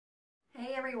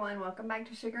Hey everyone, welcome back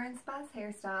to Sugar and Spice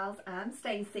Hairstyles. I'm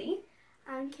Stacy.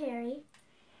 I'm Carrie.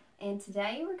 And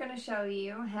today we're going to show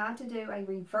you how to do a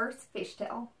reverse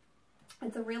fishtail.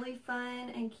 It's a really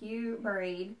fun and cute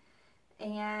braid,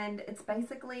 and it's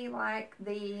basically like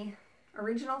the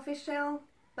original fishtail,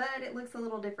 but it looks a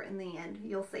little different in the end.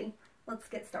 You'll see. Let's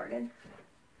get started.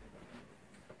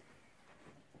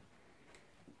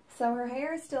 So her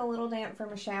hair is still a little damp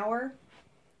from a shower,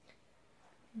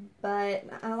 but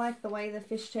I like the way the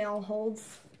fishtail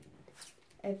holds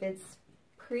if it's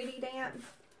pretty damp.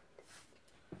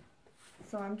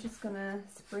 So I'm just going to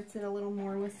spritz it a little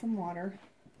more with some water.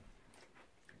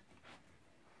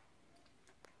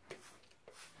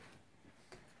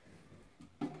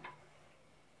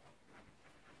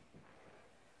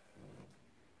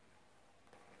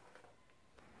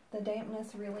 The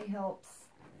dampness really helps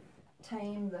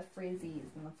tame the frizzies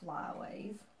and the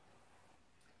flyaways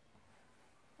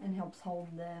and helps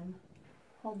hold them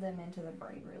into the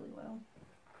braid really well.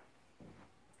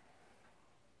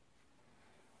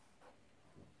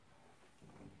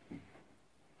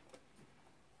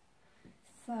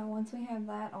 So once we have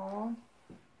that all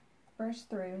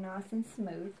brushed through nice and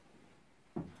smooth,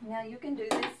 now you can do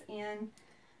this in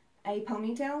a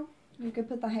ponytail. You could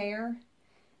put the hair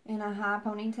in a high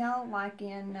ponytail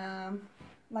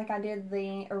like I did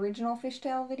the original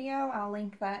fishtail video. I'll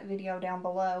link that video down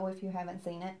below if you haven't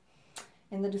seen it.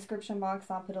 In the description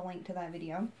box I'll put a link to that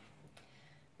video.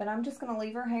 But I'm just going to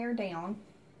leave her hair down,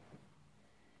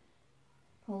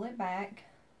 pull it back.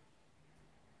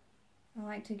 I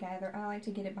like to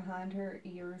get it behind her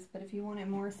ears, but if you want it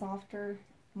more soft,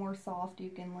 you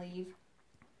can leave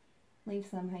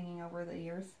some hanging over the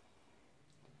ears.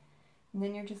 And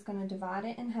then you're just going to divide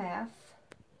it in half.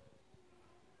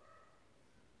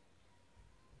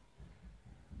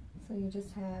 So you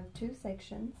just have two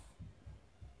sections.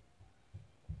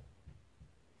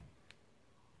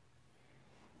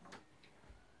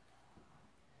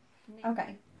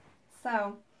 Okay,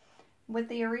 so with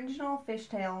the original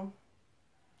fishtail,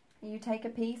 you take a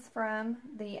piece from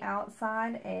the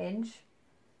outside edge,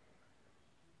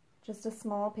 just a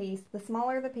small piece. The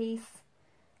smaller the piece,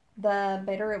 the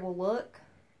better it will look.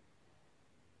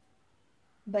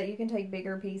 But you can take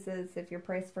bigger pieces if you're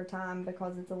pressed for time,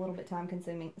 because it's a little bit time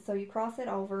consuming. So you cross it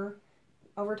over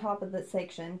top of the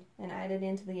section and add it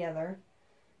into the other.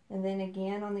 And then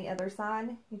again on the other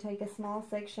side, you take a small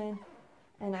section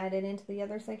and add it into the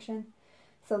other section.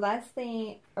 So that's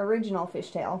the original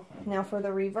fishtail. Now for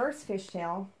the reverse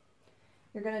fishtail,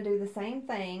 you're going to do the same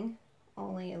thing,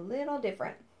 only a little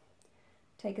different.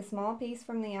 Take a small piece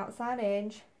from the outside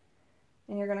edge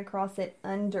and you're going to cross it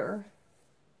under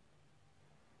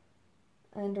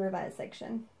that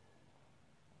section.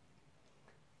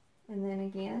 And then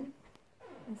again,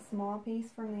 a small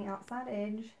piece from the outside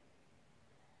edge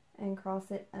and cross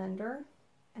it under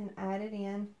and add it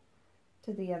in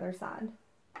to the other side.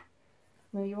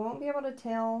 Now you won't be able to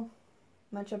tell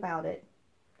much about it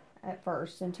at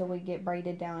first until we get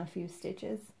braided down a few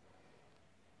stitches.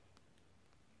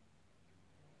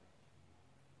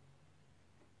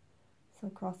 So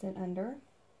cross it under,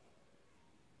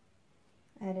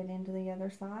 add it into the other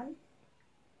side,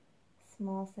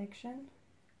 small section,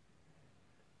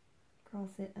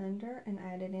 cross it under and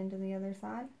add it into the other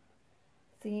side.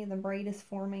 See, the braid is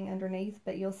forming underneath,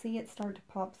 but you'll see it start to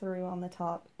pop through on the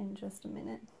top in just a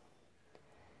minute.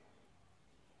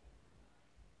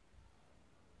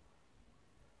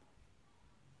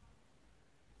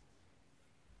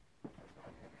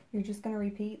 You're just going to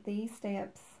repeat these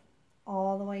steps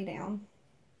all the way down.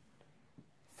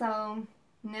 So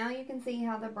now you can see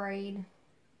how the braid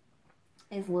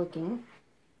is looking.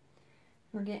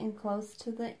 We're getting close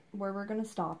to where we're going to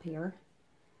stop here.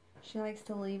 She likes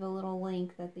to leave a little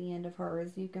length at the end of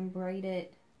hers. You can braid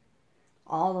it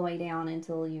all the way down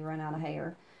until you run out of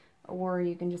hair, or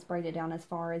you can just braid it down as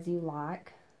far as you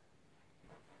like.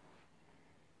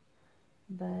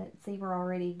 But see, we're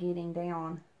already getting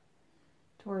down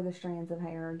to where the strands of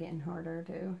hair are getting harder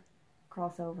to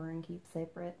cross over and keep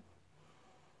separate.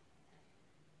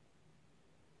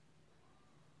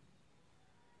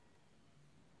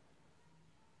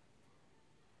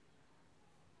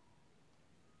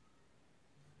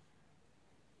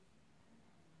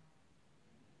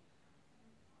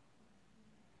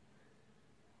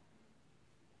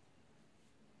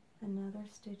 Another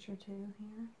stitch or two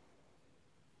here.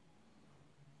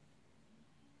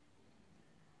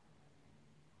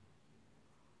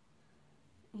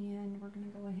 And we're going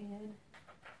to go ahead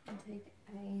and take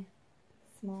a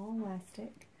small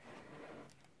elastic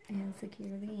and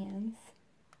secure the ends.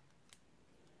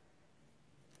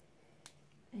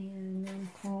 and then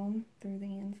comb through the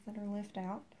ends that are left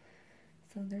out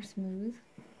so they're smooth.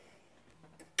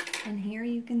 And here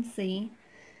you can see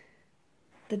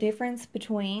the difference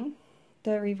between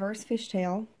the reverse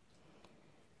fishtail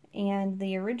and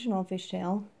the original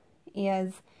fishtail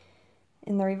is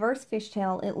in the reverse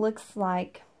fishtail it looks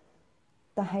like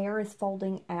the hair is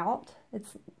folding out.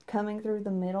 It's coming through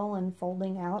the middle and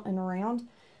folding out and around.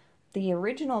 The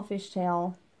original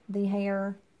fishtail, the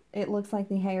hair, it looks like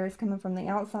the hair is coming from the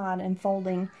outside and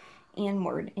folding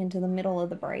inward into the middle of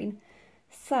the braid.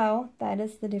 So that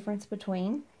is the difference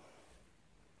between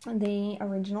the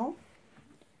original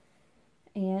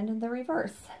and the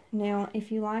reverse. Now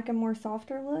if you like a more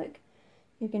softer look,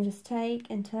 you can just take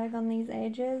and tug on these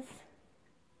edges,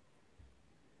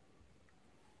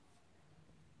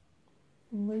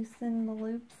 loosen the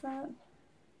loops up.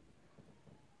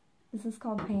 This is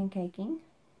called pancaking,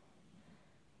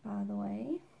 by the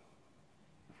way.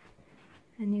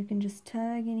 And you can just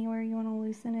tug anywhere you want to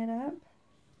loosen it up.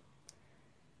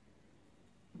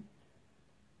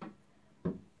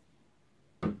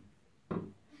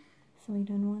 So we've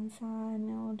done one side,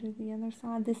 now we'll do the other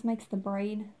side. This makes the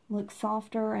braid look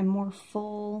softer and more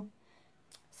full.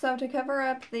 So to cover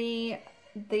up the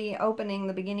opening,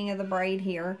 the beginning of the braid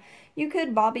here, you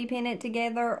could bobby pin it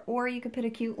together, or you could put a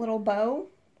cute little bow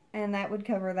and that would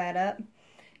cover that up.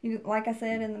 Like I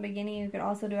said in the beginning, you could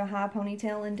also do a high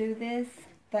ponytail and do this.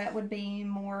 That would be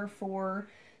more for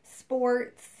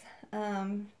sports,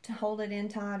 to hold it in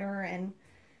tighter and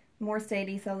more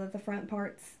steady so that the front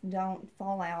parts don't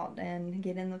fall out and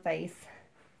get in the face.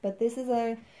 But this is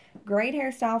a great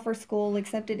hairstyle for school,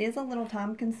 except it is a little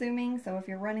time consuming, so if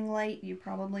you're running late you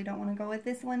probably don't want to go with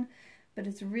this one, but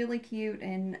it's really cute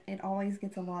and it always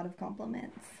gets a lot of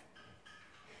compliments.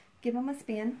 Give them a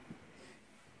spin.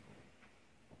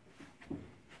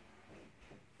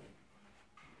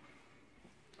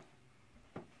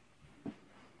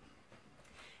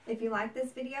 If you like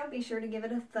this video, be sure to give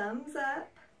it a thumbs up.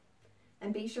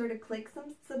 And be sure to click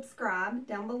some subscribe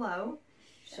down below.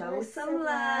 Show some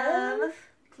love.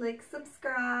 Click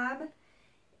subscribe.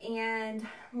 And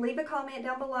leave a comment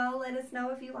down below. Let us know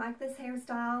if you like this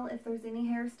hairstyle. If there's any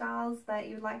hairstyles that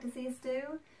you'd like to see us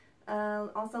do.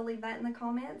 Also leave that in the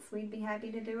comments. We'd be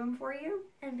happy to do them for you.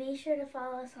 And be sure to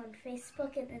follow us on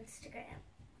Facebook and Instagram.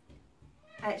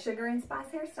 At Sugar and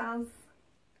Spice Hairstyles.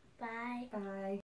 Bye. Bye.